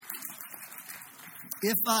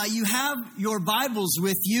If you have your Bibles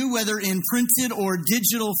with you, whether in printed or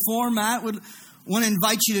digital format, would want to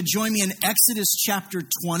invite you to join me in Exodus chapter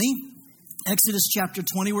 20. Exodus chapter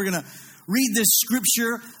 20, we're going to read this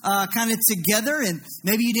scripture kind of together. And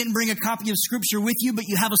maybe you didn't bring a copy of scripture with you, but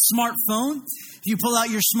you have a smartphone. If you pull out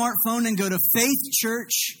your smartphone and go to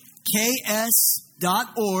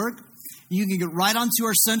faithchurchks.org, you can get right onto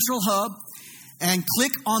our central hub and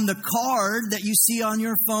click on the card that you see on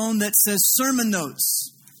your phone that says Sermon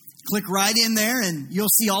Notes. Click right in there and you'll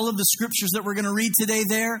see all of the scriptures that we're going to read today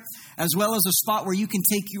there, as well as a spot where you can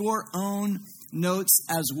take your own notes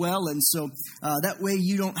as well. And so that way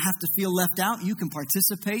you don't have to feel left out. You can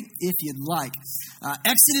participate if you'd like.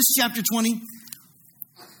 Exodus chapter 20,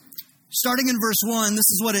 starting in verse 1, this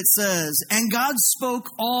is what it says. And God spoke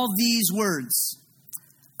all these words.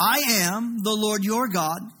 I am the Lord your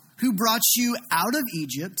God, who brought you out of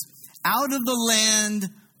Egypt, out of the land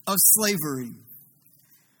of slavery.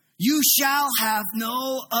 You shall have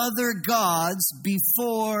no other gods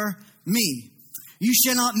before me. You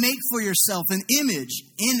shall not make for yourself an image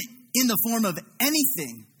in the form of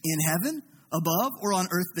anything in heaven above or on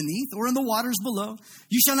earth beneath or in the waters below.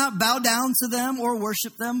 You shall not bow down to them or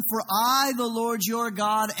worship them, for I, the Lord your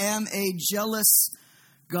God, am a jealous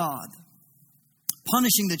God,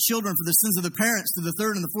 punishing the children for the sins of the parents to the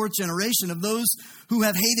third and the fourth generation of those who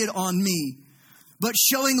have hated on me, but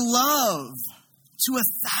showing love to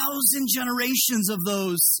 1,000 generations of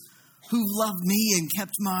those who loved me and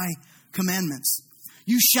kept my commandments.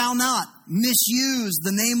 You shall not misuse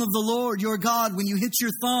the name of the Lord your God when you hit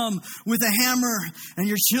your thumb with a hammer and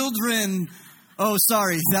your children. Oh,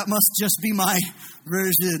 sorry, that must just be my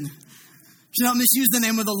version. Do not misuse the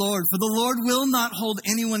name of the Lord, for the Lord will not hold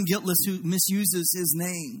anyone guiltless who misuses his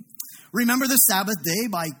name. Remember the Sabbath day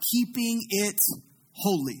by keeping it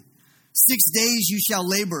holy. 6 days you shall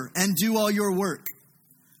labor and do all your work.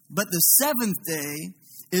 But the seventh day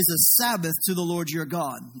is a Sabbath to the Lord your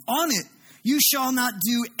God. On it you shall not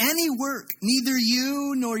do any work, neither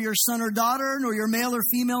you, nor your son or daughter, nor your male or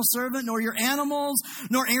female servant, nor your animals,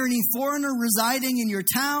 nor any foreigner residing in your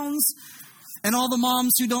towns. And all the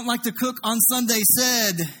moms who don't like to cook on Sunday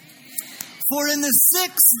said, For in the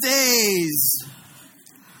 6 days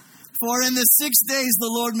the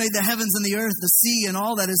Lord made the heavens and the earth, the sea, and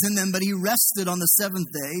all that is in them. But he rested on the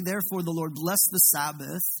seventh day. Therefore the Lord blessed the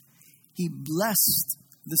Sabbath. He blessed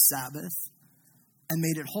the Sabbath and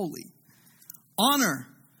made it holy. Honor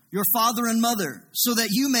your father and mother, so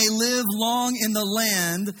that you may live long in the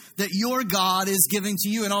land that your God is giving to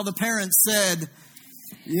you. And all the parents said,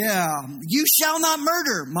 yeah, you shall not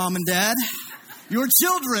murder, mom and dad. Your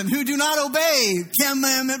children who do not obey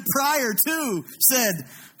commandment prior to said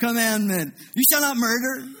commandment. You shall not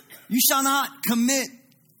murder. You shall not commit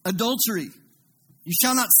adultery. You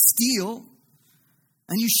shall not steal.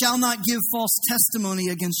 And you shall not give false testimony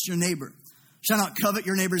against your neighbor. You shall not covet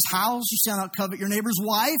your neighbor's house. You shall not covet your neighbor's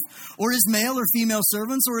wife, or his male or female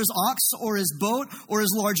servants, or his ox, or his boat, or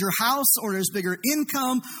his larger house, or his bigger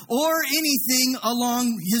income, or anything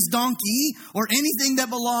along his donkey, or anything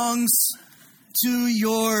that belongs to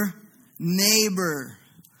your neighbor.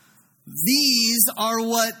 These are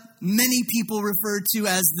what many people refer to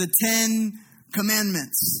as the 10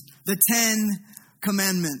 Commandments. The 10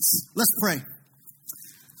 Commandments. Let's pray.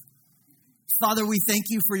 Father, we thank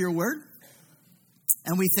you for your word.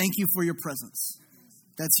 And we thank you for your presence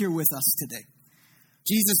that's here with us today.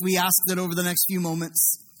 Jesus, we ask that over the next few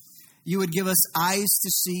moments, you would give us eyes to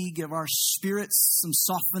see, give our spirits some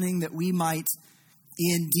softening that we might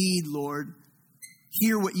indeed, Lord,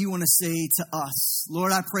 hear what you want to say to us.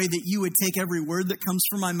 Lord, I pray that you would take every word that comes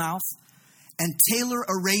from my mouth and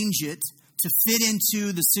arrange it to fit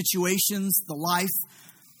into the situations, the life,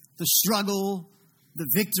 the struggle, the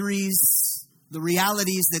victories, the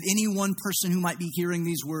realities that any one person who might be hearing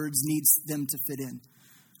these words needs them to fit in.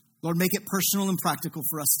 Lord, make it personal and practical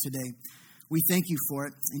for us today. We thank you for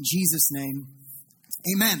it. In Jesus' name,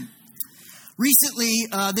 amen. Recently,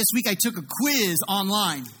 this week, I took a quiz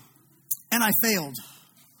online, and I failed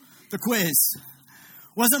the quiz.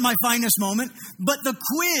 Wasn't my finest moment, but the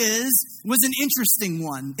quiz was an interesting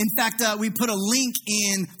one. In fact, we put a link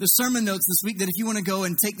in the sermon notes this week that if you want to go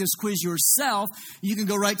and take this quiz yourself, you can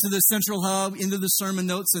go right to the central hub into the sermon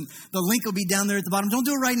notes, and the link will be down there at the bottom. Don't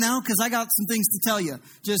do it right now because I got some things to tell you.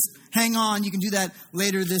 Just hang on. You can do that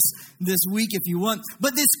later this week if you want.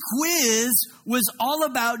 But this quiz was all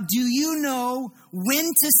about, do you know when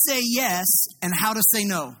to say yes and how to say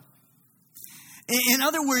no? In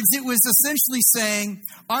other words, it was essentially saying,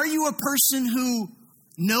 are you a person who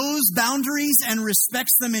knows boundaries and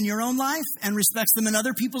respects them in your own life and respects them in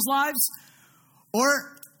other people's lives?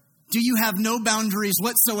 Or Do you have no boundaries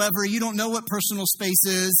whatsoever? You don't know what personal space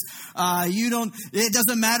is. It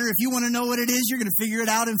doesn't matter if you want to know what it is. You're going to figure it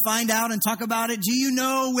out and find out and talk about it. Do you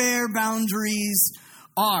know where boundaries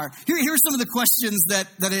are? Here are some of the questions that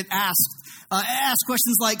it asked. It asked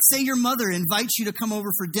questions like, say your mother invites you to come over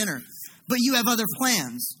for dinner, but you have other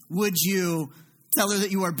plans. Would you tell her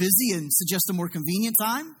that you are busy and suggest a more convenient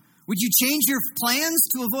time? Would you change your plans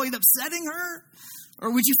to avoid upsetting her?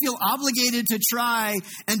 Or would you feel obligated to try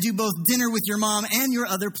and do both dinner with your mom and your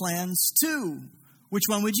other plans too? Which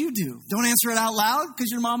one would you do? Don't answer it out loud because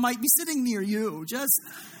your mom might be sitting near you. Just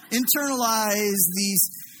internalize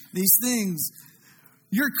these things.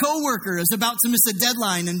 Your coworker is about to miss a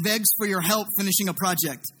deadline and begs for your help finishing a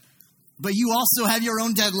project. But you also have your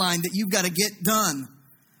own deadline that you've got to get done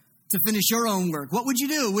to finish your own work. What would you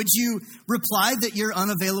do? Would you reply that you're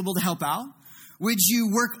unavailable to help out? Would you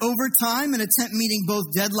work overtime and attempt meeting both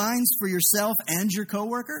deadlines for yourself and your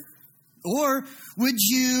coworker? Or would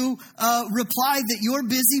you reply that you're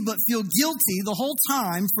busy but feel guilty the whole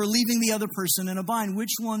time for leaving the other person in a bind?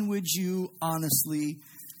 Which one would you honestly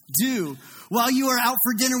do? While you are out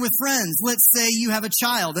for dinner with friends, let's say you have a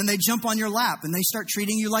child and they jump on your lap and they start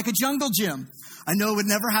treating you like a jungle gym. I know it would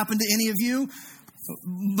never happen to any of you,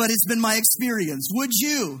 but it's been my experience. Would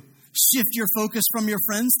you shift your focus from your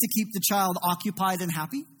friends to keep the child occupied and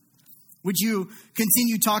happy? Would you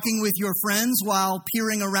continue talking with your friends while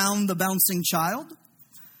peering around the bouncing child?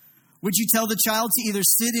 Would you tell the child to either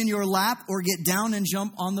sit in your lap or get down and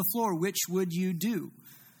jump on the floor? Which would you do?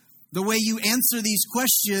 The way you answer these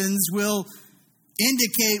questions will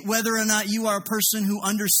indicate whether or not you are a person who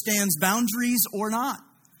understands boundaries or not.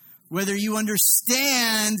 Whether you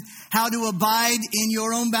understand how to abide in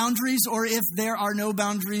your own boundaries or if there are no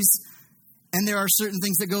boundaries and there are certain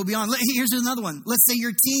things that go beyond. Here's another one. Let's say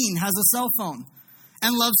your teen has a cell phone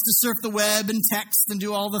and loves to surf the web and text and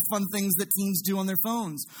do all the fun things that teens do on their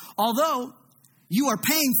phones. Although you are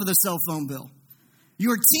paying for the cell phone bill,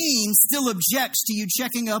 your teen still objects to you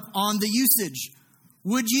checking up on the usage.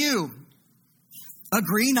 Would you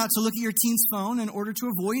agree not to look at your teen's phone in order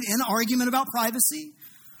to avoid an argument about privacy?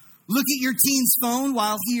 Look at your teen's phone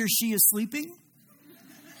while he or she is sleeping?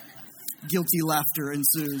 Guilty laughter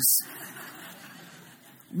ensues.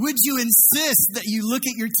 Would you insist that you look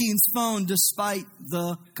at your teen's phone despite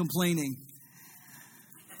the complaining?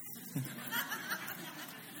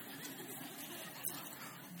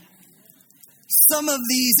 Some of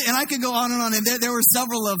these, and I could go on and there were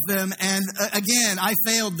several of them, and again, I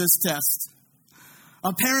failed this test.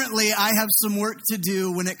 Apparently, I have some work to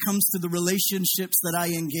do when it comes to the relationships that I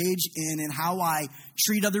engage in and how I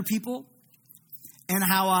treat other people and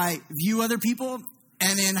how I view other people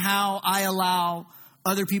and in how I allow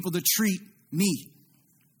other people to treat me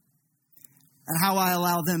and how I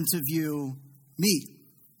allow them to view me.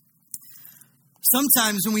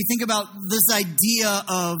 Sometimes when we think about this idea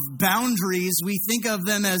of boundaries, we think of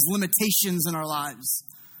them as limitations in our lives.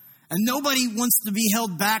 And nobody wants to be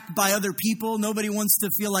held back by other people. Nobody wants to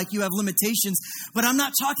feel like you have limitations. But I'm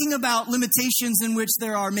not talking about limitations in which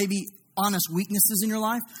there are maybe honest weaknesses in your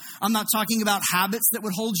life. I'm not talking about habits that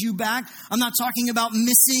would hold you back. I'm not talking about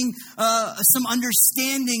missing some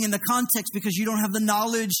understanding in the context because you don't have the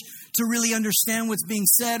knowledge to really understand what's being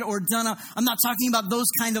said or done. I'm not talking about those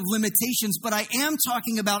kind of limitations, but I am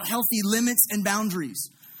talking about healthy limits and boundaries.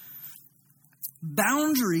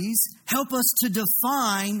 Boundaries help us to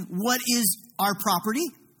define what is our property.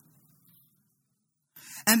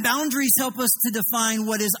 And boundaries help us to define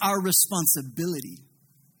what is our responsibility.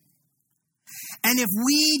 And if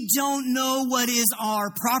we don't know what is our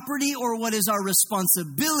property or what is our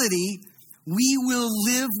responsibility, we will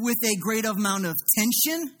live with a great amount of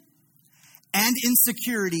tension and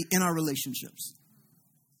insecurity in our relationships.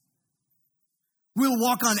 We'll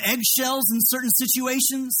walk on eggshells in certain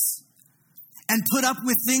situations and put up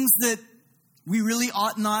with things that we really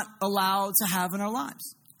ought not allow to have in our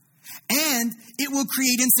lives. And it will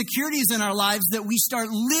create insecurities in our lives that we start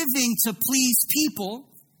living to please people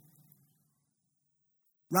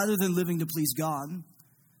rather than living to please God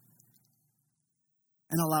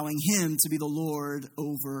and allowing Him to be the Lord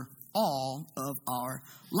over all of our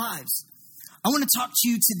lives. I want to talk to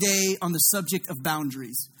you today on the subject of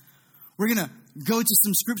boundaries. We're going to go to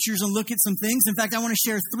some scriptures and look at some things. In fact, I want to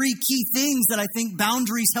share 3 key things that I think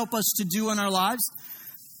boundaries help us to do in our lives.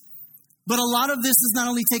 But a lot of this is not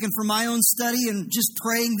only taken from my own study and just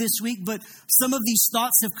praying this week, but some of these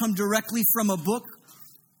thoughts have come directly from a book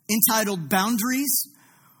entitled Boundaries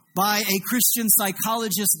by a Christian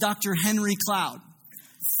psychologist, Dr. Henry Cloud.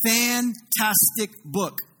 Fantastic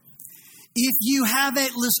book. If you have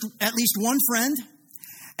at least one friend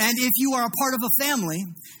And if you are a part of a family,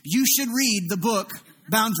 you should read the book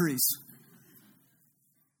Boundaries.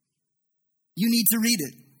 You need to read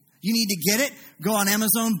it. You need to get it, go on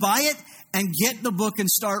Amazon, buy it, and get the book and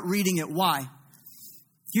start reading it. Why?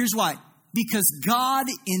 Here's why. Because God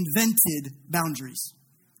invented boundaries.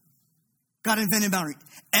 God invented boundaries.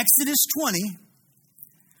 Exodus 20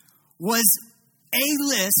 was a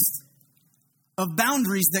list of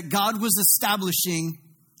boundaries that God was establishing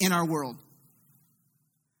in our world.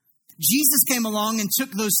 Jesus came along and took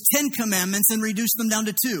those 10 commandments and reduced them down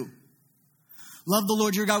to 2. Love the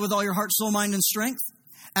Lord your God with all your heart, soul, mind, and strength,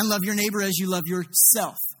 and love your neighbor as you love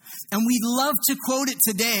yourself. And we love to quote it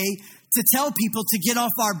today to tell people to get off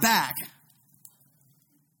our back,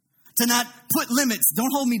 to not put limits.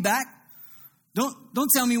 Don't hold me back. Don't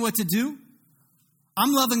tell me what to do.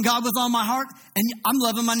 I'm loving God with all my heart, and I'm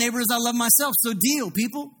loving my neighbor as I love myself. So deal,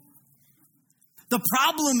 people. The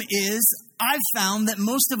problem is, I've found that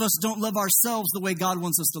most of us don't love ourselves the way God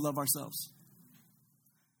wants us to love ourselves.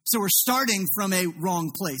 So we're starting from a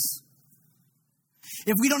wrong place.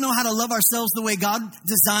 If we don't know how to love ourselves the way God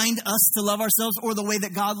designed us to love ourselves or the way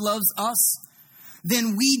that God loves us,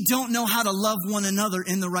 then we don't know how to love one another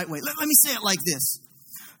in the right way. Let me say it like this.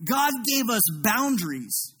 God gave us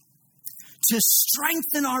boundaries to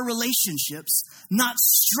strengthen our relationships, not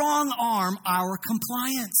strong arm our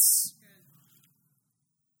compliance.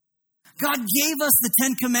 God gave us the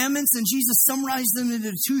 10 commandments, and Jesus summarized them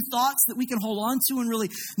into 2 thoughts that we can hold on to and really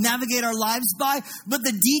navigate our lives by. But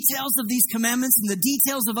the details of these commandments and the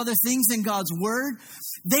details of other things in God's word,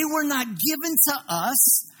 they were not given to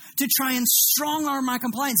us to try and strong arm our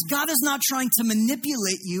compliance. God is not trying to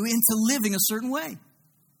manipulate you into living a certain way.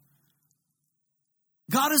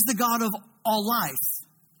 God is the God of all life.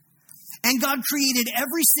 And God created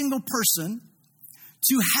every single person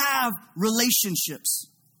to have relationships.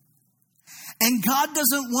 And God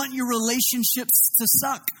doesn't want your relationships to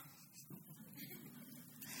suck.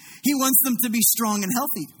 He wants them to be strong and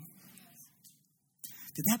healthy.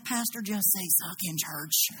 Did that pastor just say suck in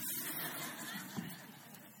church?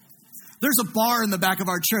 There's a bar in the back of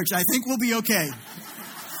our church. I think we'll be okay.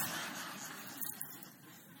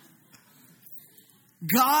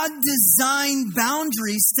 God designed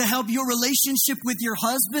boundaries to help your relationship with your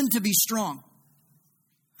husband to be strong.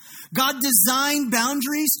 God designed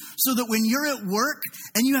boundaries so that when you're at work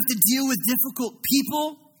and you have to deal with difficult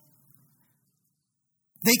people,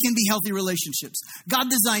 they can be healthy relationships. God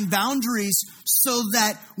designed boundaries so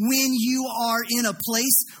that when you are in a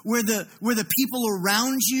place where the people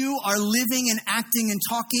around you are living and acting and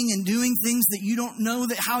talking and doing things that you don't know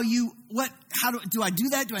that do I do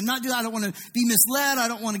that? Do I not do that? I don't want to be misled. I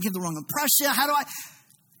don't want to give the wrong impression.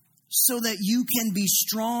 So that you can be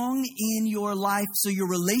strong in your life, so your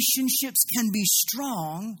relationships can be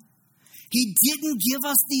strong. He didn't give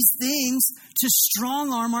us these things to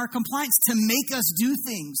strong arm our compliance, to make us do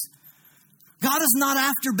things. God is not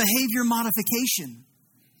after behavior modification.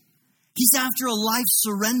 He's after a life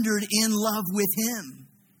surrendered in love with Him.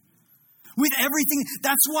 With everything.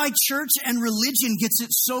 That's why church and religion gets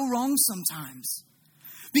it so wrong sometimes.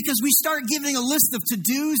 Because we start giving a list of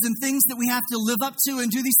to-dos and things that we have to live up to and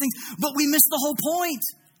do these things, but we miss the whole point.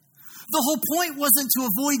 The whole point wasn't to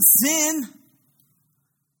avoid sin.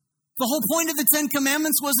 The whole point of the 10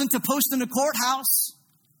 Commandments wasn't to post in a courthouse.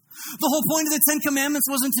 The whole point of the 10 Commandments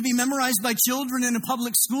wasn't to be memorized by children in a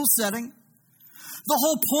public school setting. The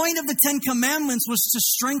whole point of the 10 Commandments was to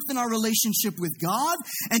strengthen our relationship with God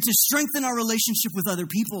and to strengthen our relationship with other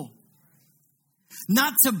people.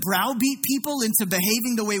 Not to browbeat people into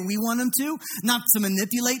behaving the way we want them to. Not to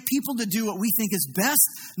manipulate people to do what we think is best.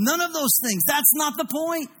 None of those things. That's not the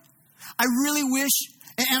point. I really wish,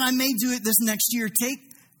 and I may do it this next year, take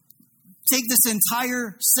this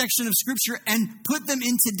entire section of Scripture and put them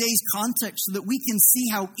in today's context so that we can see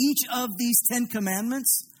how each of these 10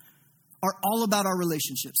 commandments are all about our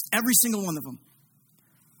relationships. Every single one of them.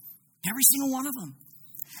 Every single one of them.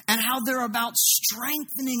 And how they're about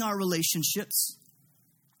strengthening our relationships.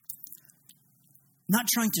 Not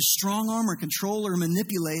trying to strong arm or control or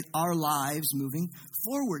manipulate our lives moving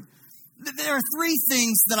forward. There are 3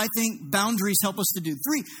 things that I think boundaries help us to do.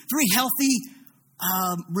 Three healthy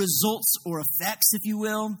results or effects, if you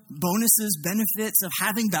will, bonuses, benefits of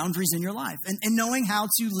having boundaries in your life and knowing how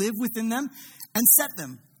to live within them and set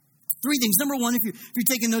them. 3 things. Number 1, if you're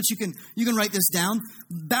taking notes, you can write this down.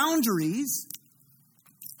 Boundaries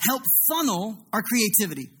help funnel our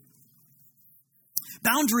creativity.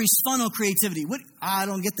 Boundaries funnel creativity. I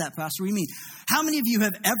don't get that, Pastor. What do you mean? How many of you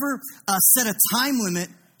have ever set a time limit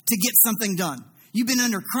to get something done? You've been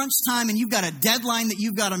under crunch time and you've got a deadline that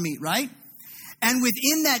you've got to meet, right? And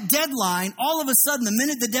within that deadline, all of a sudden, the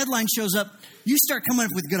minute the deadline shows up, you start coming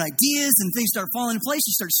up with good ideas and things start falling in place.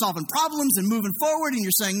 You start solving problems and moving forward, and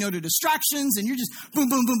you're saying no to distractions, and you're just boom,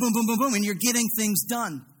 boom, boom, boom, boom, boom, boom, and you're getting things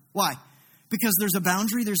done. Why? Because there's a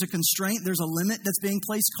boundary, there's a constraint, there's a limit that's being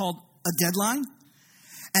placed called a deadline.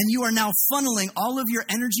 And you are now funneling all of your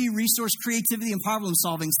energy, resource, creativity, and problem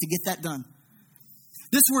solvings to get that done.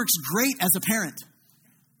 This works great as a parent.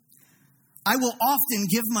 I will often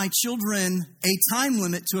give my children a time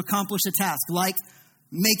limit to accomplish a task, like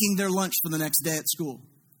making their lunch for the next day at school.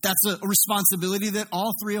 That's a responsibility that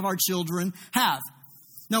all three of our children have.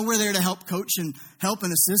 Now, we're there to help coach and help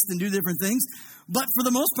and assist and do different things. But for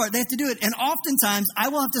the most part, they have to do it. And oftentimes, I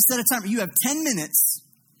will have to set a timer. You have 10 minutes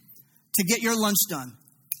to get your lunch done.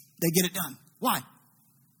 They get it done. Why?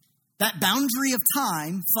 That boundary of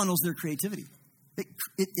time funnels their creativity.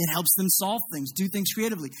 It helps them solve things, do things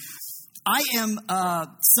creatively. I am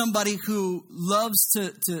somebody who loves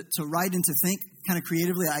to write and to think kind of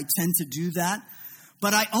creatively. I tend to do that.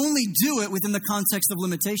 But I only do it within the context of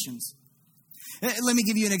limitations. Let me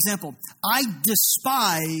give you an example. I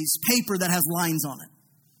despise paper that has lines on it.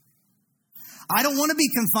 I don't want to be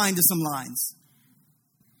confined to some lines.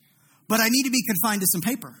 But I need to be confined to some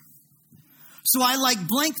paper. So I like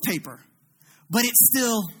blank paper. But it's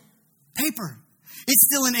still paper. It's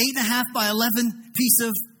still an 8.5 by 11 piece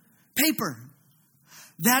of paper.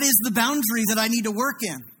 That is the boundary that I need to work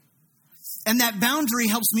in. And that boundary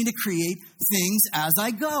helps me to create things as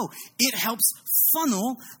I go. It helps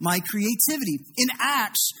funnel my creativity. In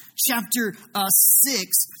Acts chapter 6,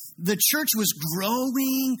 the church was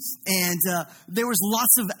growing and there was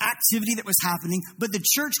lots of activity that was happening, but the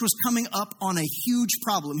church was coming up on a huge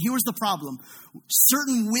problem. Here was the problem.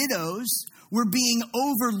 Certain widows were being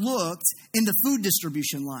overlooked in the food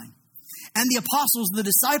distribution line. And the apostles, the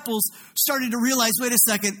disciples, started to realize, wait a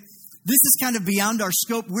second, this is kind of beyond our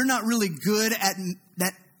scope. We're not really good at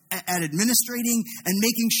administrating and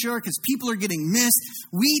making sure, because people are getting missed.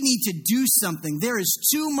 We need to do something. There is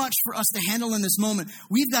too much for us to handle in this moment.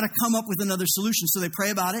 We've got to come up with another solution. So they pray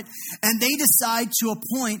about it, and they decide to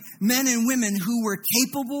appoint men and women who were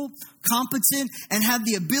capable, competent, and had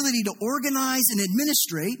the ability to organize and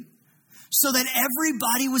administrate so that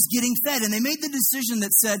everybody was getting fed. And they made the decision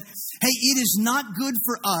that said, hey, it is not good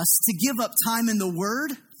for us to give up time in the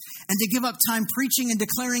Word and to give up time preaching and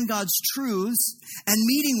declaring God's truths and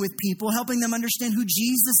meeting with people, helping them understand who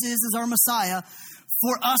Jesus is as our Messiah,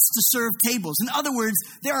 for us to serve tables. In other words,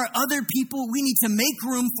 there are other people. We need to make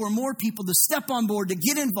room for more people to step on board, to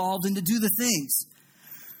get involved, and to do the things.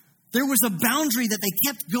 There was a boundary that they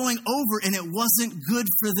kept going over, and it wasn't good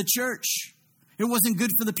for the church. It wasn't good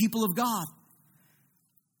for the people of God.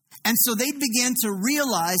 And so they began to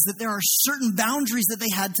realize that there are certain boundaries that they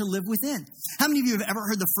had to live within. How many of you have ever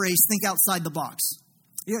heard the phrase, think outside the box?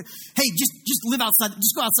 Hey, just live outside,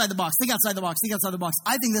 just go outside the box, think outside the box, think outside the box.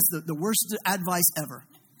 I think that's the worst advice ever.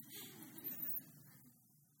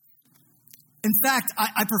 In fact,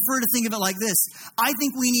 I prefer to think of it like this. I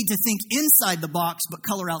think we need to think inside the box, but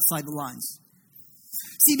color outside the lines.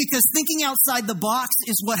 See, because thinking outside the box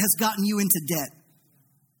is what has gotten you into debt.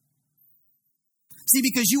 See,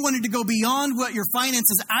 because you wanted to go beyond what your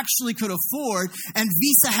finances actually could afford, and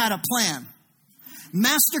Visa had a plan.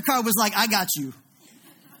 MasterCard was like, I got you.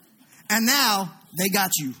 And now they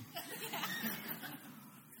got you.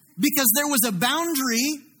 Because there was a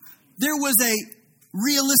boundary, there was a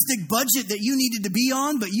realistic budget that you needed to be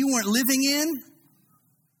on, but you weren't living in.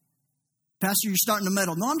 Pastor, you're starting to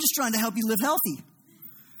meddle. No, I'm just trying to help you live healthy.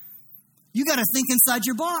 You got to think inside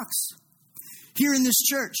your box. Here in this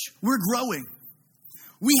church, we're growing.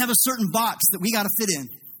 We have a certain box that we got to fit in,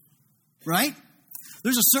 right?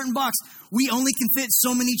 There's a certain box. We only can fit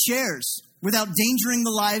so many chairs without endangering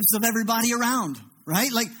the lives of everybody around,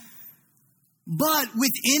 right? But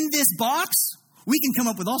within this box, we can come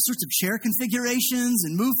up with all sorts of chair configurations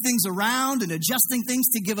and move things around and adjusting things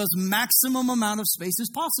to give us maximum amount of space as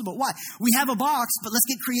possible. Why? We have a box, but let's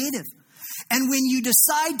get creative. And when you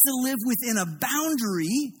decide to live within a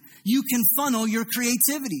boundary, you can funnel your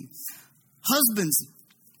creativity. Husbands,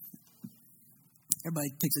 everybody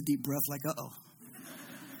takes a deep breath like, uh-oh.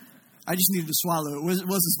 I just needed to swallow it. It wasn't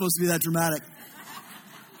supposed to be that dramatic.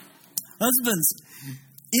 Husbands,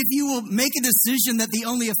 if you will make a decision that the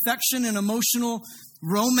only affection and emotional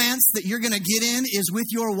romance that you're going to get in is with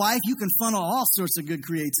your wife, you can funnel all sorts of good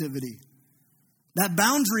creativity. That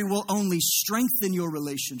boundary will only strengthen your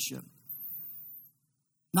relationship,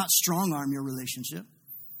 not strong-arm your relationship.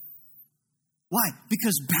 Why?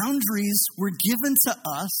 Because boundaries were given to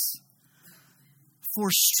us for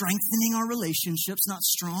strengthening our relationships, not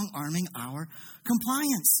strong-arming our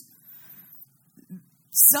compliance.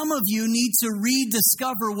 Some of you need to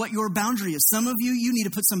rediscover what your boundary is. Some of you need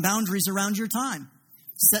to put some boundaries around your time.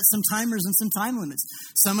 Set some timers and some time limits.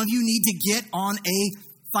 Some of you need to get on a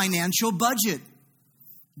financial budget.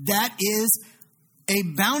 That is a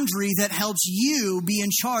boundary that helps you be in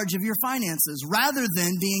charge of your finances rather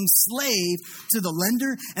than being slave to the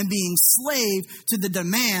lender and being slave to the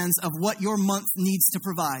demands of what your month needs to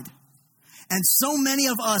provide. And so many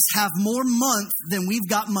of us have more month than we've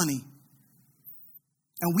got money.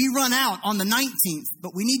 And we run out on the 19th,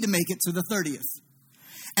 but we need to make it to the 30th.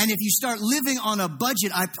 And if you start living on a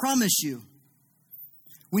budget, I promise you,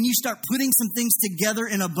 when you start putting some things together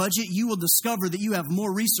in a budget, you will discover that you have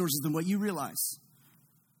more resources than what you realize.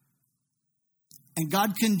 And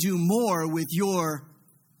God can do more with your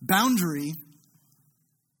boundary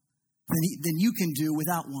than you can do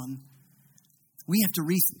without one. We have to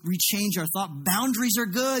rechange our thought. Boundaries are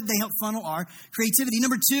good. They help funnel our creativity.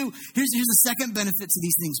 Number two, here's the second benefit to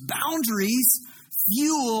these things. Boundaries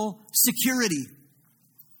fuel security.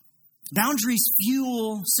 Boundaries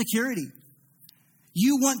fuel security.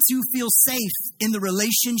 You want to feel safe in the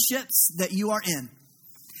relationships that you are in.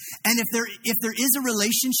 And if there is a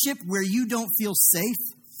relationship where you don't feel safe,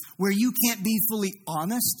 where you can't be fully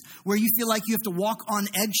honest, where you feel like you have to walk on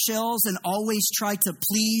eggshells and always try to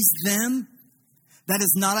please them, that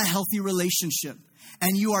is not a healthy relationship.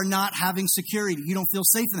 And you are not having security. You don't feel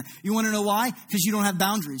safe in that. You want to know why? Because you don't have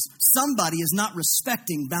boundaries. Somebody is not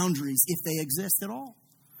respecting boundaries if they exist at all.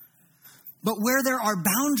 But where there are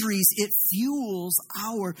boundaries, it fuels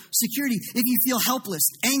our security. If you feel helpless,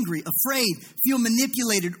 angry, afraid, feel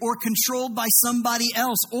manipulated or controlled by somebody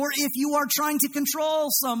else, or if you are trying to control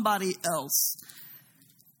somebody else,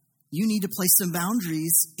 you need to place some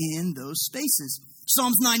boundaries in those spaces.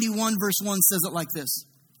 Psalms 91 verse 1 says it like this.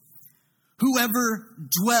 Whoever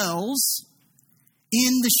dwells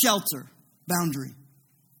in the shelter, boundary.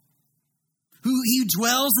 He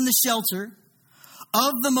dwells in the shelter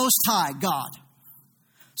of the Most High, God.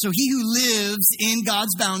 So he who lives in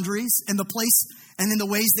God's boundaries and the place and in the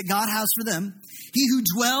ways that God has for them, he who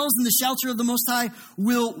dwells in the shelter of the Most High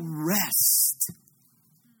will rest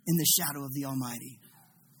in the shadow of the Almighty.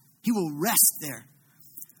 He will rest there.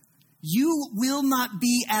 You will not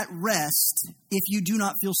be at rest if you do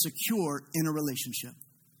not feel secure in a relationship.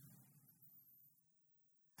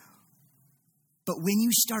 But when you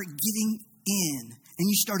start getting in and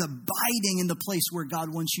you start abiding in the place where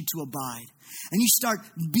God wants you to abide, and you start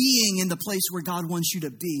being in the place where God wants you to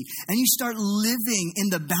be, and you start living in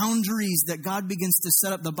the boundaries that God begins to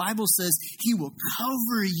set up, the Bible says he will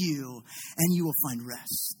cover you and you will find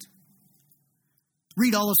rest.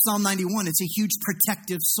 Read all of Psalm 91. It's a huge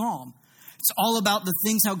protective psalm. It's all about the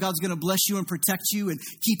things, how God's going to bless you and protect you and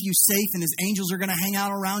keep you safe, and his angels are going to hang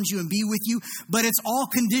out around you and be with you. But it's all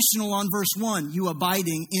conditional on verse 1, you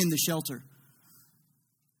abiding in the shelter.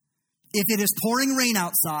 If it is pouring rain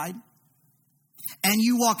outside and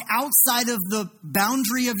you walk outside of the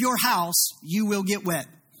boundary of your house, you will get wet.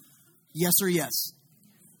 Yes or yes?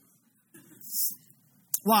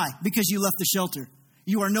 Why? Because you left the shelter.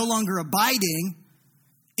 You are no longer abiding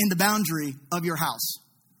in the boundary of your house.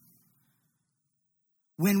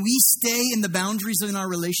 When we stay in the boundaries in our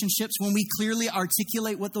relationships, when we clearly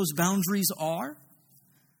articulate what those boundaries are,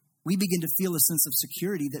 we begin to feel a sense of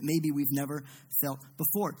security that maybe we've never felt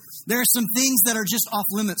before. There are some things that are just off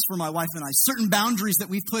limits for my wife and I. Certain boundaries that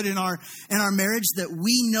we've put in our marriage that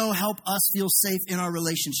we know help us feel safe in our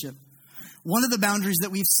relationship. One of the boundaries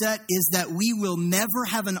that we've set is that we will never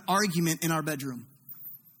have an argument in our bedroom.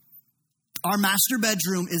 Our master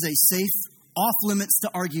bedroom is a safe, off limits to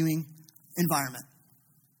arguing environment.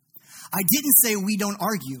 I didn't say we don't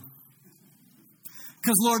argue.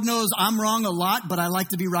 Because Lord knows I'm wrong a lot, but I like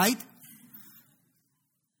to be right.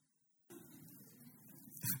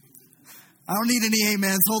 I don't need any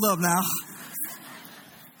amens. Hold up now.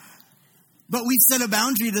 But we've set a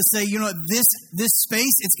boundary to say, this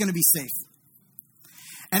space, it's going to be safe.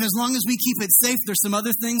 And as long as we keep it safe, there's some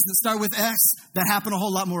other things that start with X that happen a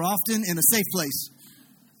whole lot more often in a safe place.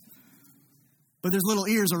 But there's little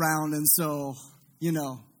ears around, and so,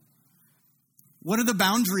 What are the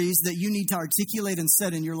boundaries that you need to articulate and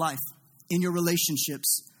set in your life, in your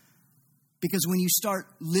relationships? Because when you start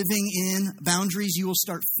living in boundaries, you will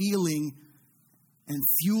start feeling and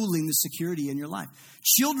fueling the security in your life.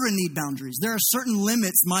 Children need boundaries. There are certain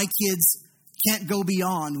limits my kids can't go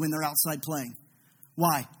beyond when they're outside playing.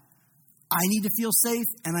 Why? I need to feel safe,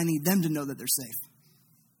 and I need them to know that they're safe.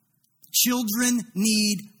 Children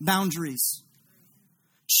need boundaries.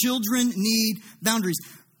 Children need boundaries.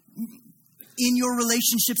 In your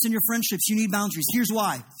relationships and your friendships, you need boundaries. Here's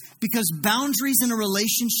why. Because boundaries in a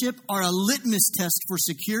relationship are a litmus test for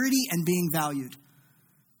security and being valued.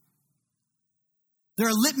 They're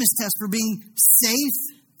a litmus test for being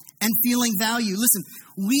safe and feeling value. Listen,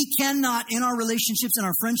 we cannot, in our relationships, in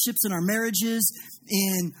our friendships, in our marriages,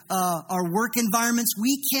 in our work environments,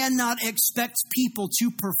 we cannot expect people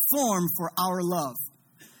to perform for our love.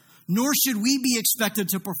 Nor should we be expected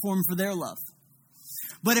to perform for their love.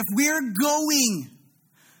 But if we're going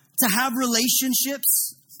to have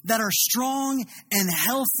relationships that are strong and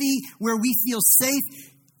healthy, where we feel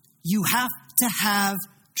safe, you have to have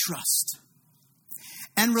trust.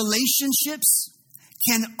 And relationships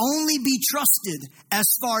can only be trusted as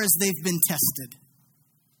far as they've been tested.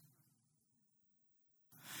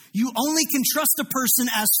 You only can trust a person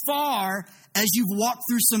as far as you've walked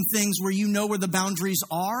through some things where you know where the boundaries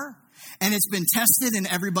are, and it's been tested and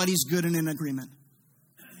everybody's good and in agreement.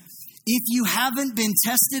 If you haven't been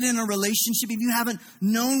tested in a relationship, if you haven't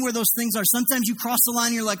known where those things are, sometimes you cross the line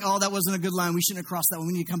and you're like, oh, that wasn't a good line. We shouldn't have crossed that one.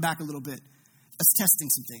 We need to come back a little bit. That's testing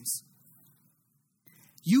some things.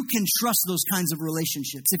 You can trust those kinds of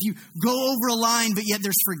relationships. If you go over a line, but yet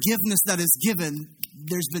there's forgiveness that is given,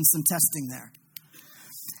 there's been some testing there.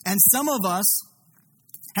 And some of us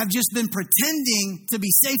have just been pretending to be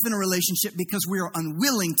safe in a relationship because we are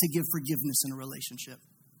unwilling to give forgiveness in a relationship.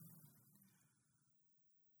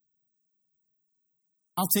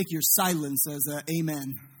 I'll take your silence as an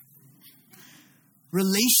amen.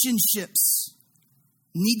 Relationships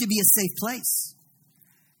need to be a safe place.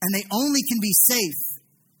 And they only can be safe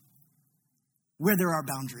where there are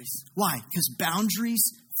boundaries. Why? Because boundaries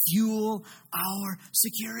fuel our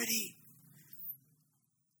security.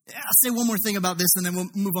 I'll say one more thing about this and then we'll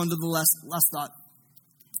move on to the last thought.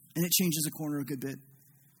 And it changes the corner a good bit.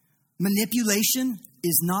 Manipulation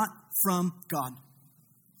is not from God.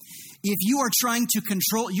 If you are trying to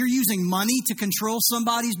control, you're using money to control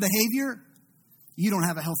somebody's behavior, you don't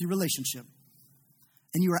have a healthy relationship.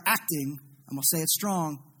 And you are acting, I'm going to say it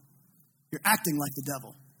strong, you're acting like the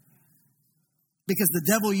devil. Because the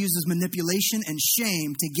devil uses manipulation and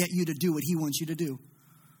shame to get you to do what he wants you to do.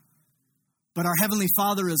 But our Heavenly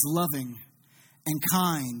Father is loving and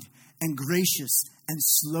kind and gracious and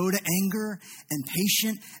slow to anger and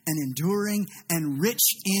patient and enduring and rich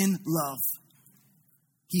in love.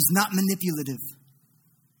 He's not manipulative.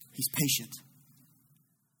 He's patient.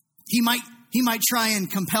 He might try and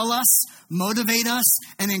compel us, motivate us,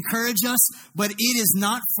 and encourage us, but it is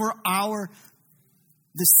not for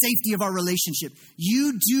the safety of our relationship.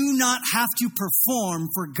 You do not have to perform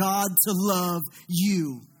for God to love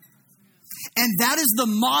you. And that is the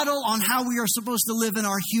model on how we are supposed to live in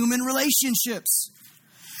our human relationships.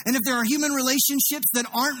 And if there are human relationships that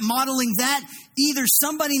aren't modeling that, either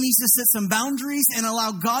somebody needs to set some boundaries and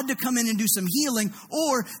allow God to come in and do some healing,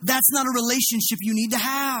 or that's not a relationship you need to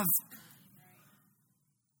have.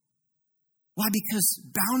 Why? Because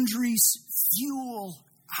boundaries fuel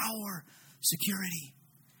our security.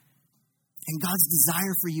 And God's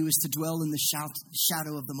desire for you is to dwell in the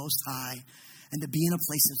shadow of the Most High and to be in a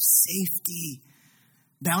place of safety.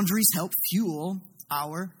 Boundaries help fuel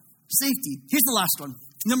our safety. Here's the last one.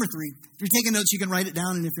 Number 3. If you're taking notes, you can write it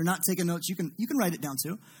down. And if you're not taking notes, you can write it down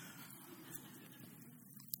too.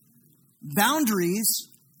 Boundaries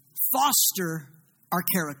foster our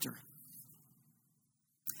character.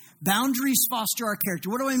 Boundaries foster our character.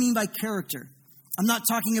 What do I mean by character? I'm not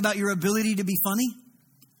talking about your ability to be funny.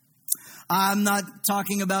 I'm not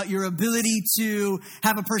talking about your ability to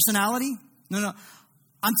have a personality. No.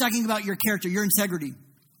 I'm talking about your character, your integrity.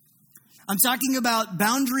 I'm talking about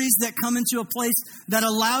boundaries that come into a place that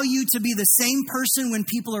allow you to be the same person when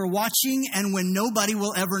people are watching and when nobody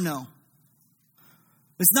will ever know.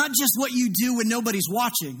 It's not just what you do when nobody's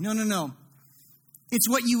watching. No. It's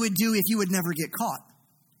what you would do if you would never get caught.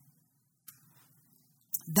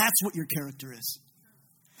 That's what your character is.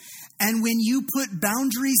 And when you put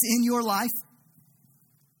boundaries in your life,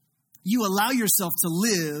 you allow yourself to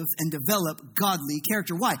live and develop godly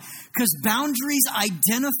character. Why? Because boundaries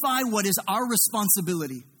identify what is our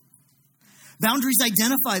responsibility. Boundaries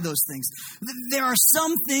identify those things. There are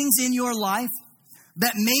some things in your life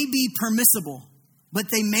that may be permissible, but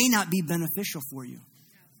they may not be beneficial for you.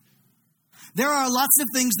 There are lots of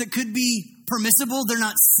things that could be permissible. They're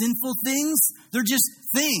not sinful things. They're just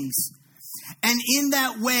things. And in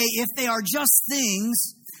that way, if they are just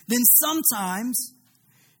things, then sometimes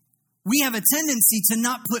we have a tendency to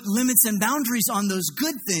not put limits and boundaries on those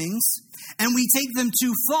good things, and we take them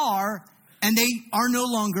too far, and they are no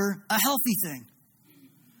longer a healthy thing.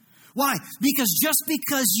 Why? Because just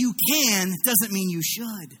because you can doesn't mean you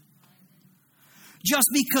should. Just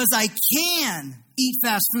because I can eat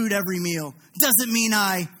fast food every meal doesn't mean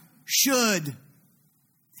I should.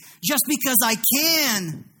 Just because I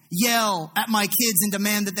can yell at my kids and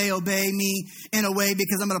demand that they obey me in a way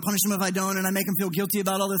because I'm going to punish them if I don't and I make them feel guilty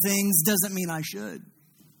about other things doesn't mean I should.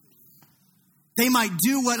 They might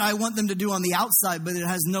do what I want them to do on the outside, but it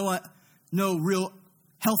has no real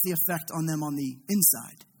healthy effect on them on the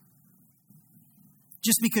inside.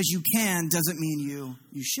 Just because you can doesn't mean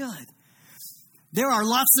you should. There are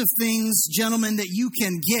lots of things, gentlemen, that you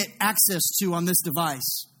can get access to on this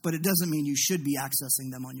device, but it doesn't mean you should be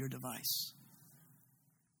accessing them on your device.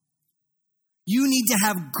 You need to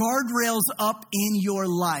have guardrails up in your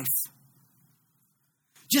life.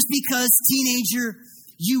 Just because, teenager,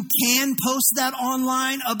 you can post that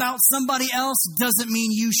online about somebody else doesn't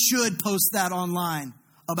mean you should post that online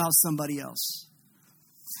about somebody else.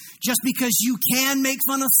 Just because you can make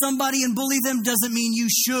fun of somebody and bully them doesn't mean you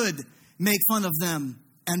should make fun of them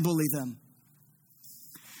and bully them.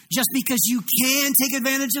 Just because you can take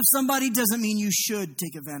advantage of somebody doesn't mean you should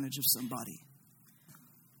take advantage of somebody.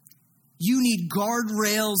 You need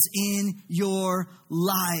guardrails in your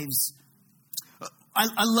lives. I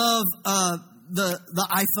love the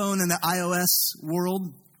iPhone and the iOS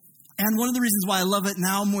world. And one of the reasons why I love it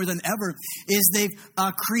now more than ever is they've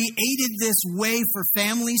created this way for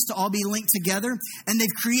families to all be linked together. And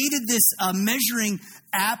they've created this measuring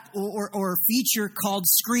app or feature called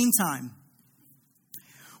Screen Time,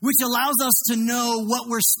 which allows us to know what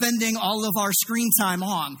we're spending all of our screen time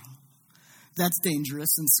on. That's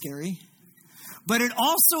dangerous and scary. But it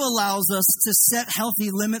also allows us to set healthy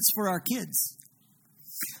limits for our kids.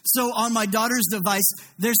 So on my daughter's device,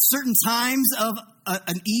 there's certain times of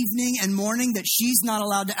an evening and morning that she's not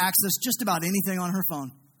allowed to access just about anything on her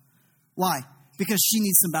phone. Why? Because she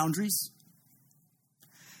needs some boundaries.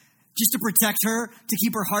 Just to protect her, to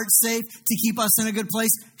keep her heart safe, to keep us in a good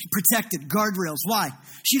place. Protected, guardrails. Why?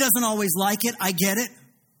 She doesn't always like it, I get it.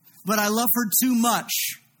 But I love her too much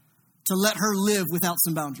to let her live without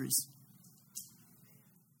some boundaries.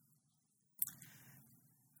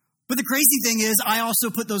 But the crazy thing is, I also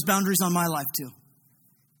put those boundaries on my life too.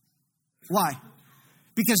 Why?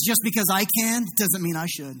 Because just because I can doesn't mean I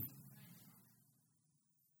should.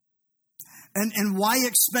 And why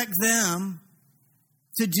expect them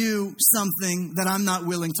to do something that I'm not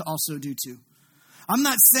willing to also do too? I'm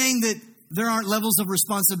not saying that there aren't levels of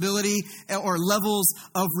responsibility or levels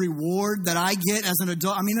of reward that I get as an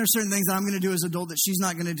adult. I mean, there are certain things that I'm going to do as an adult that she's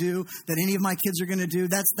not going to do, that any of my kids are going to do.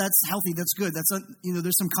 That's healthy. That's good.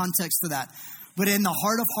 There's some context to that. But in the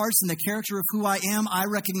heart of hearts and the character of who I am, I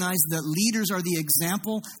recognize that leaders are the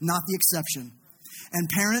example, not the exception. And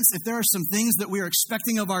parents, if there are some things that we are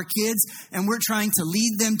expecting of our kids and we're trying to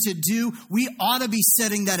lead them to do, we ought to be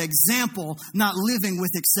setting that example, not living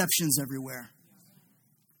with exceptions everywhere.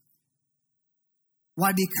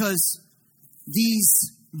 Why? Because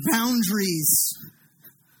these boundaries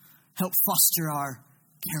help foster our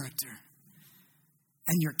character.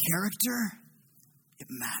 And your character, it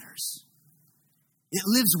matters. It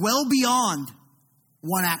lives well beyond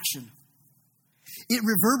one action. It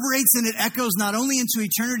reverberates and it echoes not only into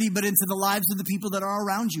eternity, but into the lives of the people that are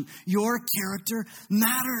around you. Your character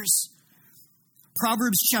matters.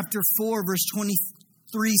 Proverbs chapter 4, verse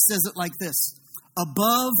 23 says it like this: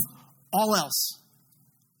 above all else,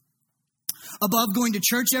 above going to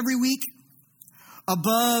church every week,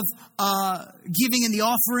 above giving in the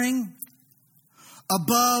offering,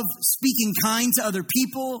 above speaking kind to other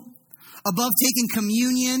people, above taking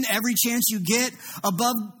communion every chance you get,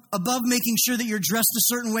 above making sure that you're dressed a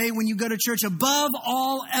certain way when you go to church, above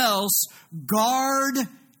all else, guard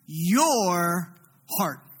your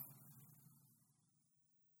heart.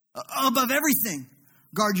 Above everything,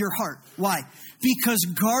 guard your heart. Why? Because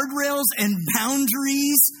guardrails and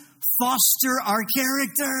boundaries foster our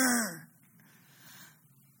character.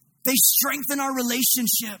 They strengthen our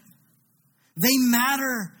relationship. They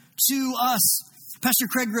matter to us. Pastor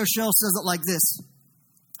Craig Groeschel says it like this: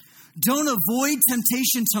 don't avoid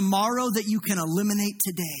temptation tomorrow that you can eliminate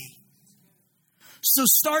today. So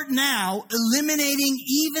start now eliminating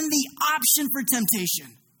even the option for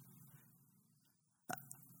temptation.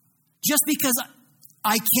 Just because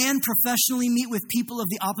I can professionally meet with people of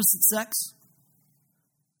the opposite sex,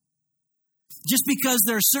 just because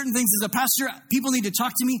there are certain things as a pastor, people need to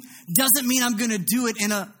talk to me, doesn't mean I'm going to do it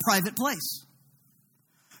in a private place.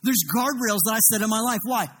 There's guardrails that I set in my life.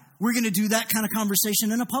 Why? We're going to do that kind of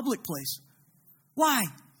conversation in a public place. Why?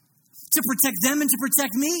 To protect them and to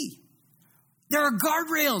protect me. There are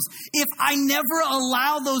guardrails. If I never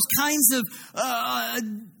allow those kinds of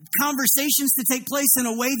conversations to take place in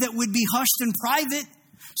a way that would be hushed and private,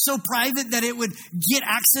 so private that it would get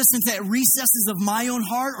access into recesses of my own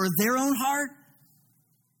heart or their own heart,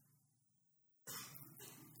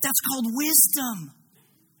 That's called wisdom.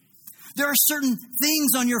 There are certain things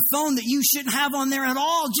on your phone that you shouldn't have on there at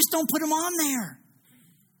all. Just don't put them on there.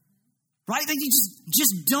 Right? Like you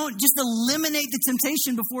just eliminate the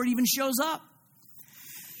temptation before it even shows up.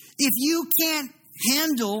 If you can't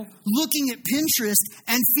handle looking at Pinterest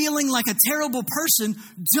and feeling like a terrible person,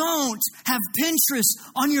 don't have Pinterest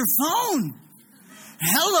on your phone.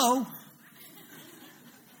 Hello.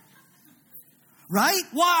 Right?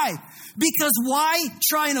 Why? Because why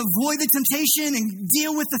try and avoid the temptation and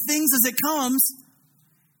deal with the things as it comes?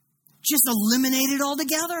 Just eliminate it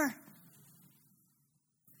altogether.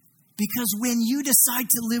 Because when you decide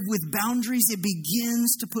to live with boundaries, it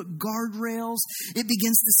begins to put guardrails. It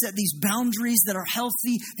begins to set these boundaries that are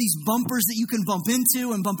healthy, these bumpers that you can bump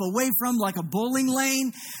into and bump away from like a bowling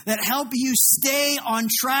lane that help you stay on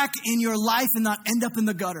track in your life and not end up in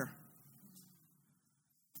the gutter.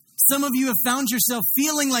 Some of you have found yourself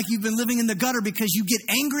feeling like you've been living in the gutter because you get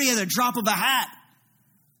angry at a drop of a hat.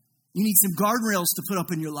 You need some guardrails to put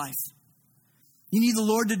up in your life. You need the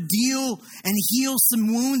Lord to deal and heal some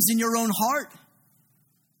wounds in your own heart.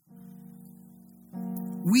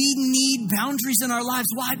 We need boundaries in our lives.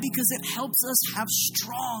 Why? Because it helps us have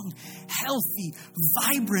strong, healthy,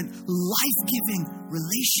 vibrant, life-giving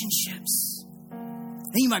relationships.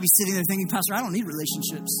 And you might be sitting there thinking, Pastor, I don't need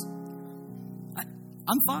relationships.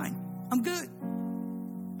 I'm fine. I'm good.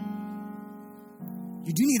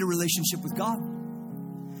 You do need a relationship with God.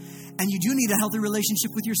 And you do need a healthy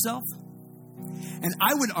relationship with yourself. And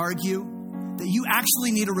I would argue that you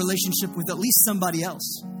actually need a relationship with at least somebody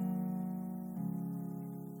else.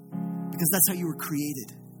 Because that's how you were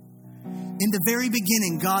created. In the very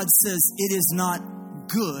beginning, God says it is not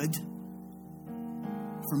good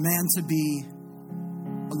for man to be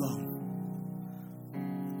alone.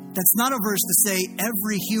 That's not a verse to say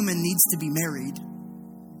every human needs to be married.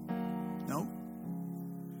 No.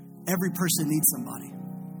 Every person needs somebody.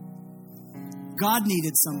 God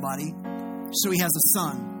needed somebody. So he has a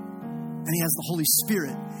son, and he has the Holy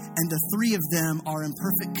Spirit, and the three of them are in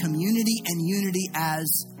perfect community and unity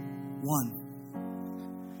as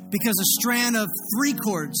one. Because a strand of 3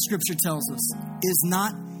 cords, Scripture tells us, is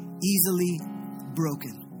not easily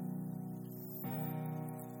broken.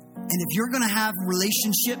 And if you're going to have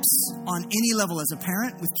relationships on any level as a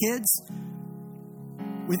parent, with kids,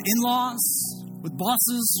 with in-laws, with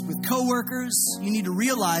bosses, with coworkers, you need to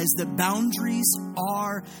realize that boundaries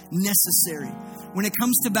are necessary. When it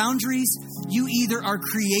comes to boundaries, you either are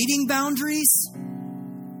creating boundaries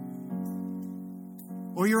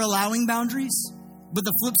or you're allowing boundaries. But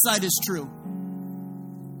the flip side is true.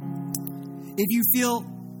 If you feel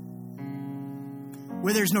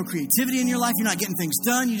where there's no creativity in your life, you're not getting things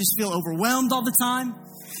done, you just feel overwhelmed all the time.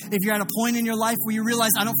 If you're at a point in your life where you realize,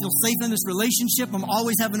 I don't feel safe in this relationship, I'm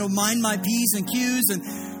always having to mind my P's and Q's, and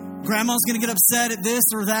grandma's going to get upset at this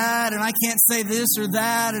or that, and I can't say this or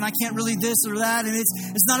that, and I can't really this or that, and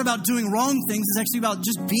it's not about doing wrong things, it's actually about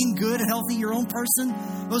just being good, healthy, your own person,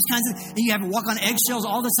 those kinds of, and you have to walk on eggshells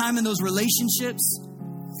all the time in those relationships.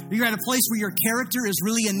 You're at a place where your character is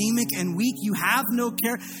really anemic and weak. You have no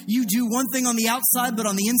care. You do one thing on the outside, but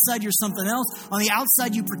on the inside, you're something else. On the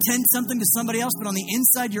outside, you pretend something to somebody else, but on the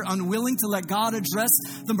inside, you're unwilling to let God address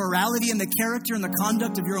the morality and the character and the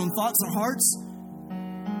conduct of your own thoughts and hearts.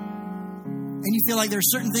 And you feel like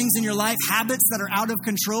there's certain things in your life, habits that are out of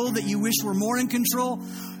control that you wish were more in control.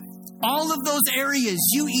 All of those areas,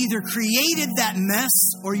 you either created that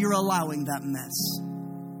mess or you're allowing that mess.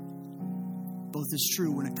 Both is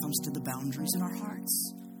true when it comes to the boundaries in our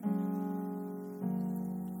hearts.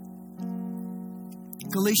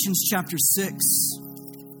 Galatians chapter 6.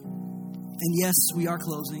 And yes, we are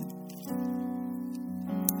closing.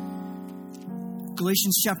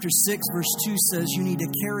 Galatians chapter 6 verse 2 says you need to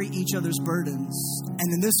carry each other's burdens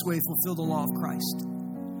and in this way fulfill the law of Christ.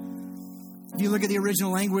 If you look at the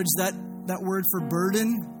original language, that word for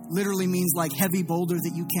burden literally means like heavy boulder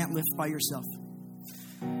that you can't lift by yourself.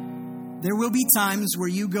 There will be times where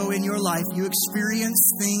you go in your life, you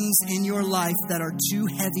experience things in your life that are too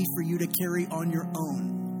heavy for you to carry on your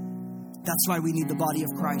own. That's why we need the body of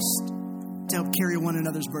Christ to help carry one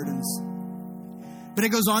another's burdens. But it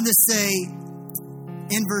goes on to say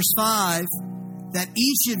in verse 5 that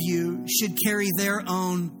each of you should carry their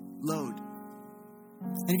own load.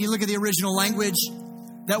 And if you look at the original language,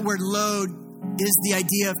 that word load is the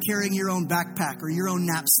idea of carrying your own backpack or your own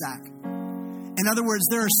knapsack. In other words,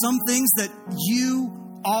 there are some things that you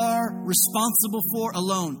are responsible for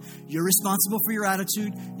alone. You're responsible for your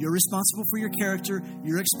attitude. You're responsible for your character.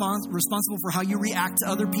 You're responsible for how you react to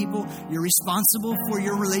other people. You're responsible for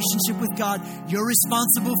your relationship with God. You're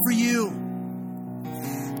responsible for you.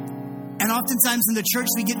 And And oftentimes in the church,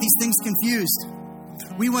 we get these things confused.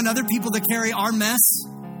 We want other people to carry our mess,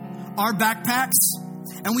 our backpacks,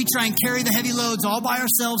 and we try and carry the heavy loads all by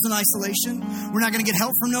ourselves in isolation. We're not going to get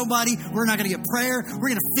help from nobody. We're not going to get prayer. We're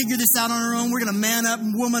going to figure this out on our own. We're going to man up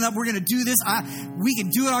and woman up. We're going to do this. We can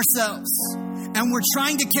do it ourselves. And we're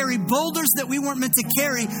trying to carry boulders that we weren't meant to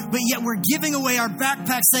carry, but yet we're giving away our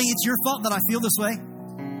backpack saying it's your fault that I feel this way.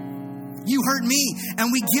 You hurt me.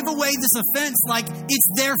 And we give away this offense like it's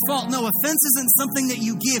their fault. No, offense isn't something that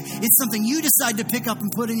you give. It's something you decide to pick up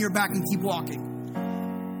and put in your back and keep walking.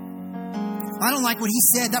 I don't like what he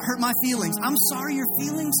said. That hurt my feelings. I'm sorry your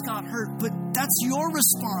feelings got hurt, but that's your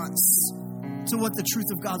response to what the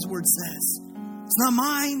truth of God's word says. It's not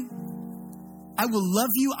mine. I will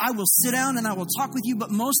love you. I will sit down and I will talk with you.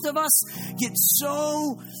 But most of us get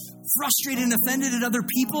so frustrated and offended at other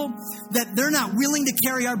people that they're not willing to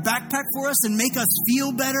carry our backpack for us and make us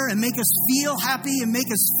feel better and make us feel happy and make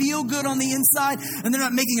us feel good on the inside. And they're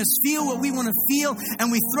not making us feel what we want to feel. And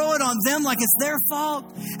we throw it on them like it's their fault.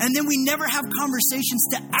 And then we never have conversations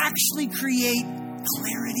to actually create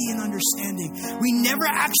clarity and understanding. We never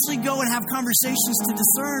actually go and have conversations to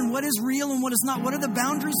discern what is real and what is not. What are the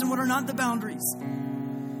boundaries and what are not the boundaries?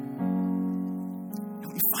 And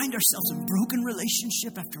we find ourselves in broken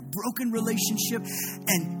relationship after broken relationship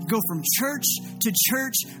and go from church to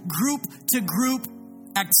church, group to group,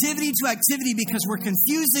 activity to activity because we're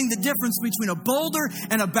confusing the difference between a boulder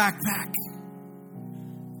and a backpack.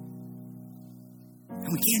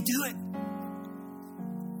 And we can't do it.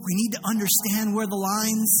 We need to understand where the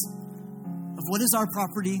lines of what is our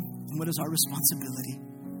property and what is our responsibility.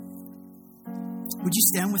 Would you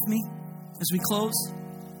stand with me as we close?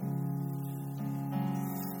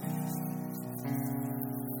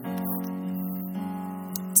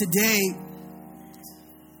 Today,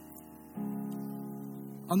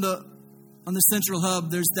 on the Central Hub,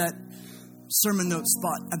 there's that sermon note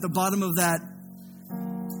spot. At the bottom of that,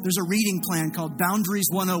 there's a reading plan called Boundaries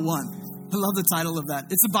 101. I love the title of that.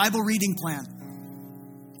 It's a Bible reading plan.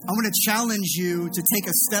 I want to challenge you to take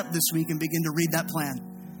a step this week and begin to read that plan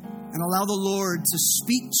and allow the Lord to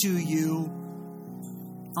speak to you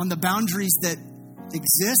on the boundaries that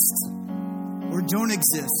exist or don't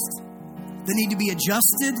exist, that need to be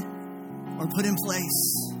adjusted or put in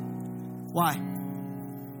place. Why?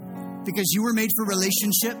 Because you were made for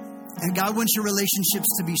relationship, and God wants your relationships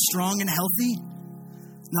to be strong and healthy,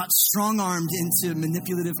 not strong-armed into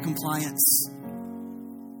manipulative compliance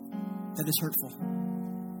that is hurtful.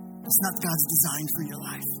 It's not God's design for your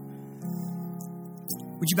life.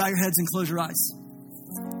 Would you bow your heads and close your eyes?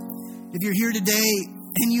 If you're here today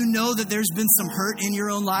and you know that there's been some hurt in your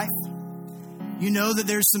own life, you know that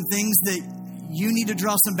there's some things that you need to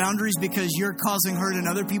draw some boundaries because you're causing hurt in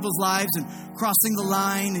other people's lives and crossing the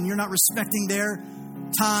line and you're not respecting their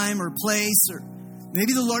time or place, or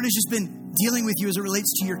maybe the Lord has just been dealing with you as it relates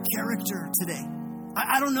to your character today.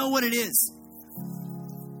 I don't know what it is.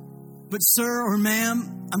 But sir or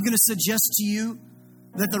ma'am, I'm going to suggest to you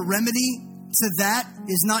that the remedy to that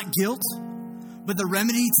is not guilt, but the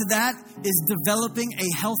remedy to that is developing a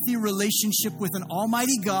healthy relationship with an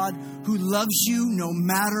almighty God who loves you no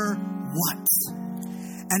matter what.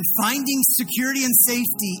 And finding security and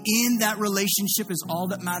safety in that relationship is all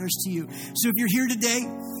that matters to you. So if you're here today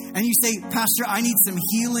and you say, Pastor, I need some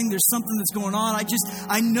healing. There's something that's going on.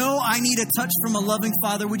 I know I need a touch from a loving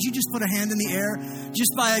Father. Would you just put a hand in the air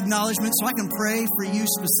just by acknowledgement so I can pray for you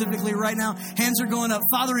specifically right now? Hands are going up.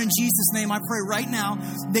 Father, in Jesus' name, I pray right now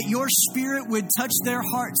that your Spirit would touch their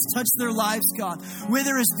hearts, touch their lives, God. Where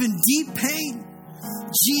there has been deep pain,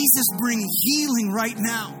 Jesus, bring healing right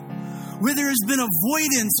now. Where there has been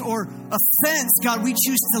avoidance or offense, God, we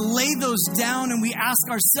choose to lay those down and we ask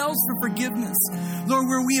ourselves for forgiveness. Lord,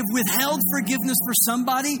 where we have withheld forgiveness for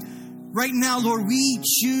somebody, right now, Lord, we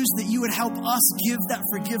choose that you would help us give that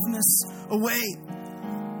forgiveness away.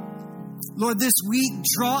 Lord, this week,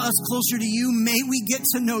 draw us closer to you. May we get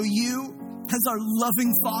to know you as our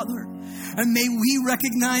loving Father. And may we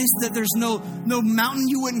recognize that there's no mountain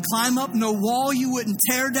you wouldn't climb up, no wall you wouldn't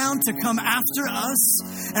tear down to come after us.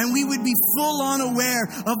 And we would be full on aware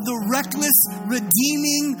of the reckless,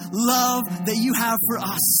 redeeming love that you have for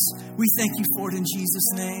us. We thank you for it in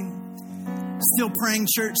Jesus' name. Still praying,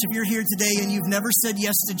 church, if you're here today and you've never said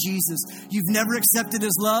yes to Jesus, you've never accepted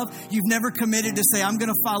his love, you've never committed to say, I'm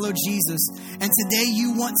going to follow Jesus, and today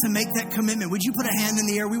you want to make that commitment, would you put a hand in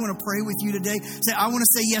the air? We want to pray with you today. Say, I want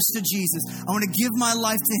to say yes to Jesus. I want to give my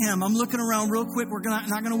life to him. I'm looking around real quick. We're not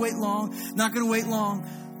going to wait long. Not going to wait long.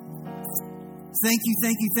 Thank you,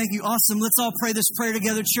 thank you, thank you. Awesome. Let's all pray this prayer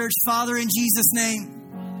together, church. Father, in Jesus' name,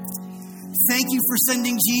 thank you for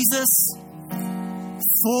sending Jesus.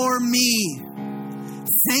 for me.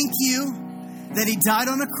 Thank you that He died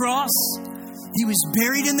on a cross. He was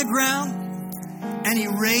buried in the ground and He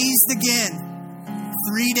raised again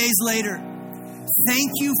 3 days later.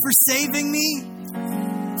 Thank you for saving me.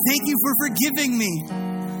 Thank you for forgiving me.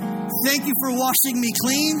 Thank you for washing me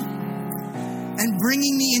clean and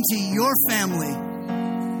bringing me into your family.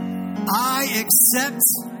 I accept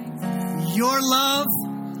your love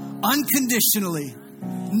unconditionally.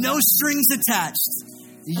 No strings attached.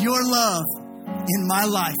 Your love in my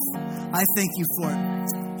life. I thank you for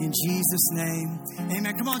it. In Jesus' name.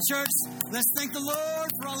 Amen. Come on, church. Let's thank the Lord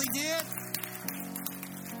for all He did.